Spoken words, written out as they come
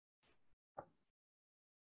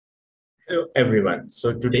Hello everyone.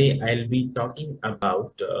 So today I'll be talking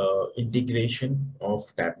about integration of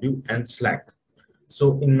Tableau and Slack.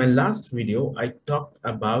 So in my last video, I talked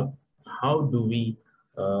about how do we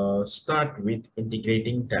start with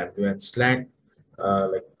integrating Tableau and Slack,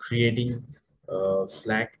 like creating a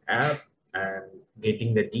Slack app and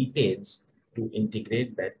getting the details to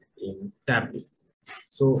integrate that in Tableau.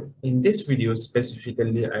 So in this video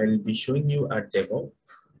specifically, I'll be showing you a demo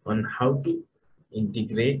on how to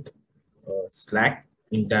integrate Slack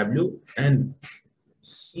in Tableau and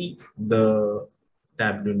see the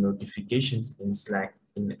Tableau notifications in Slack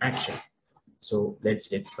in action. So let's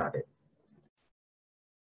get started.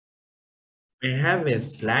 I have a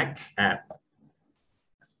Slack app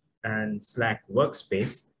and Slack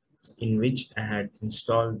workspace in which I had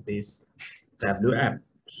installed this Tableau app.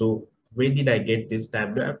 So where did I get this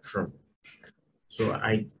Tableau app from? So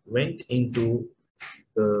I went into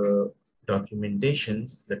the documentation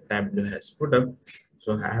that Tableau has put up.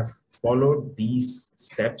 So I have followed these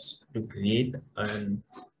steps to create a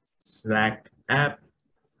Slack app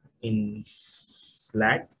in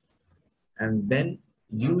Slack and then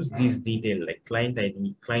use these details like client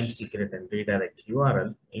ID, client secret, and redirect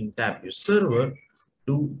URL in Tableau server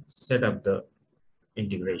to set up the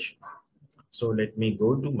integration. So let me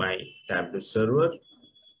go to my Tableau server,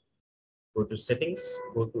 go to settings,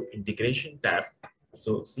 go to integration tab.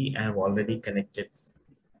 So see, I have already connected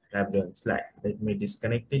Tableau and Slack. Let me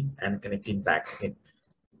disconnect it and connect it back again.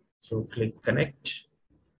 So click connect.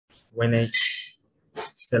 When I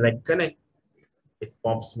select connect, it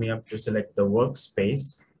pops me up to select the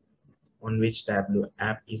workspace on which Tableau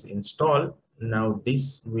app is installed. Now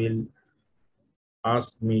this will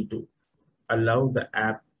ask me to allow the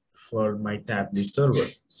app for my Tableau server.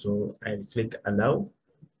 So I'll click allow.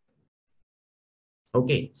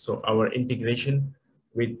 Okay, so our integration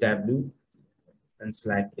with Tableau and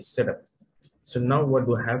Slack is set up. So now what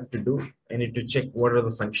do I have to do? I need to check what are the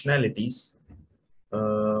functionalities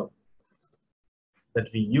that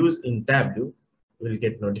we use in Tableau. We'll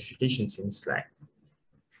get notifications in Slack.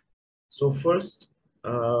 So first,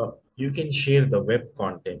 you can share the web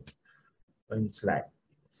content in Slack.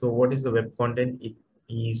 So what is the web content? It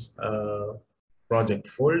is a project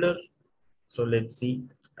folder. So let's see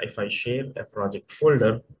if I share a project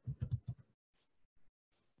folder,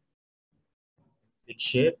 click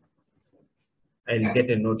share, I'll get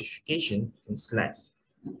a notification in Slack.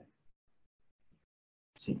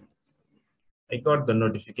 See, I got the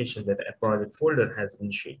notification that a project folder has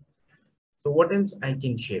been shared. So what else I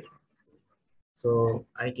can share? So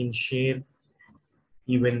I can share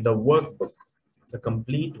even the workbook, the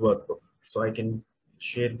complete workbook. So I can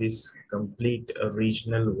share this complete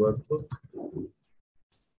regional workbook.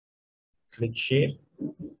 Click share.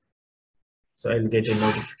 So I'll get a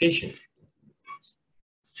notification.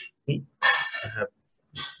 See, I have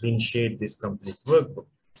been shared this complete workbook.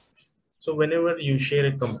 So whenever you share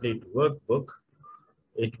a complete workbook,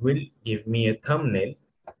 it will give me a thumbnail,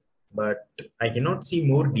 but I cannot see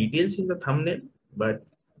more details in the thumbnail, but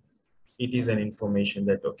it is an information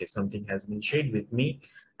that, okay, something has been shared with me.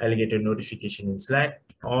 I'll get a notification in Slack.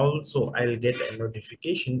 Also, I'll get a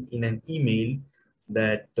notification in an email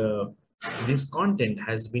that this content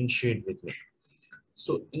has been shared with me.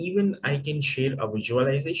 So even I can share a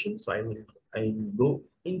visualization. So I will go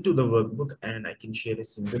into the workbook and I can share a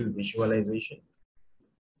single visualization.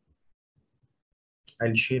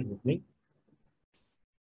 I'll share with me.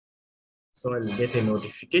 So I'll get a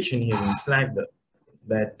notification here in Slack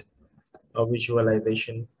that a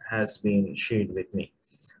visualization has been shared with me.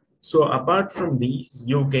 So apart from these,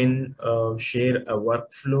 you can share a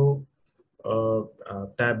workflow,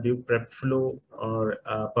 Tableau prep flow, or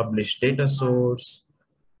a published data source.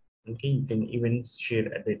 Okay, you can even share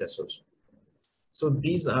a data source. So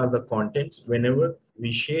these are the contents whenever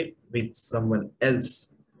we share with someone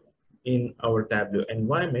else in our Tableau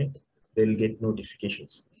environment, they'll get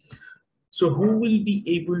notifications. So who will be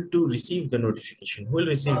able to receive the notification? Who will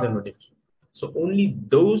receive the notification? So only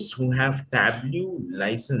those who have Tableau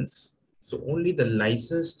license. So only the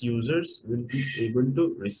licensed users will be able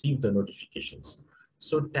to receive the notifications.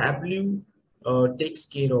 So Tableau takes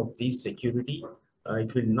care of this security.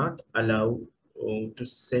 It will not allow to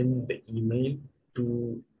send the email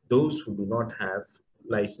to those who do not have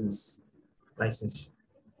license.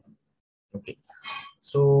 Okay.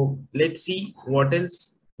 So let's see what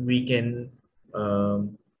else we can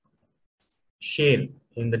share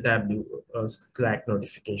in the Tableau Slack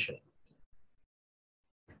notification.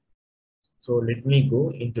 So let me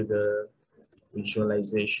go into the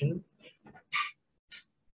visualization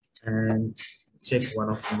and check one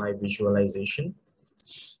of my visualization.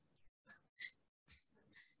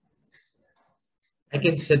 I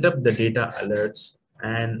can set up the data alerts,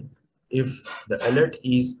 and if the alert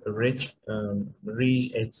is reach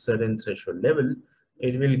a certain threshold level,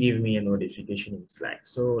 it will give me a notification in Slack.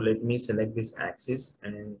 So let me select this axis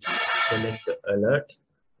and select the alert.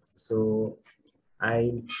 So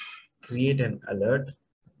I create an alert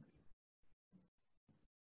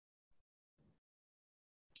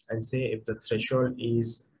and say if the threshold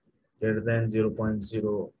is greater than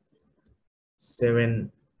 0.07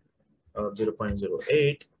 or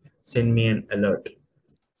 0.08, send me an alert.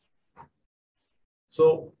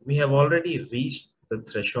 So we have already reached the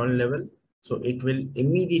threshold level. So it will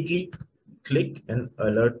immediately click an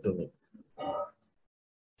alert to me.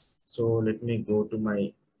 So let me go to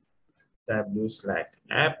my Tableau Slack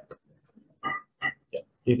app. Yeah,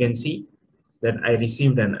 you can see that I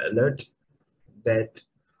received an alert that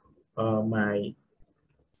my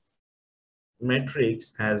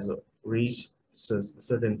metrics has reached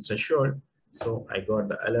certain threshold. So I got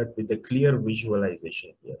the alert with the clear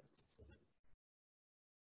visualization here.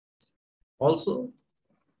 Also,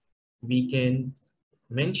 we can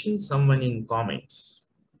mention someone in comments.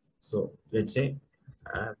 So let's say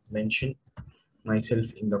I mention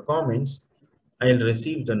myself in the comments, I'll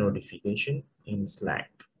receive the notification in Slack.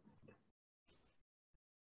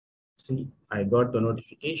 See, I got the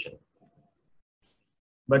notification.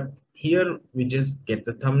 But here we just get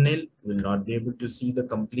the thumbnail, will not be able to see the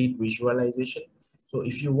complete visualization. So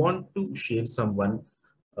if you want to share someone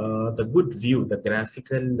the good view, the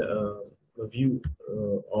graphical view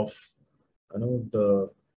of the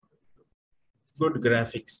good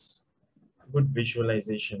graphics, good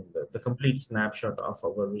visualization, the complete snapshot of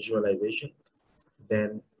our visualization,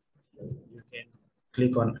 then you can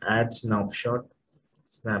click on add snapshot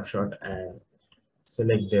and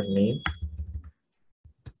select their name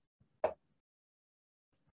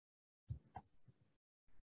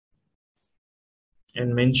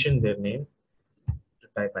and mention their name to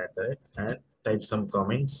type at that and type some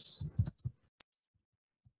comments,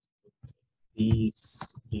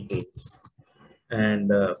 these details,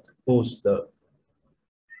 and post the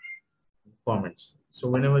comments. So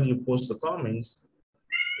whenever you post the comments,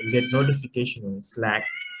 you'll get notification in Slack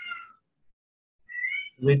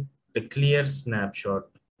with the clear snapshot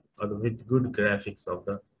or with good graphics of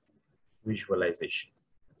the visualization.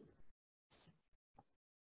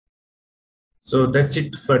 So that's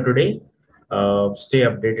it for today. Stay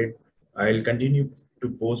updated. I'll continue to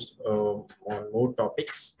post on more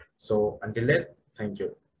topics. So until then, thank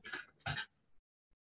you.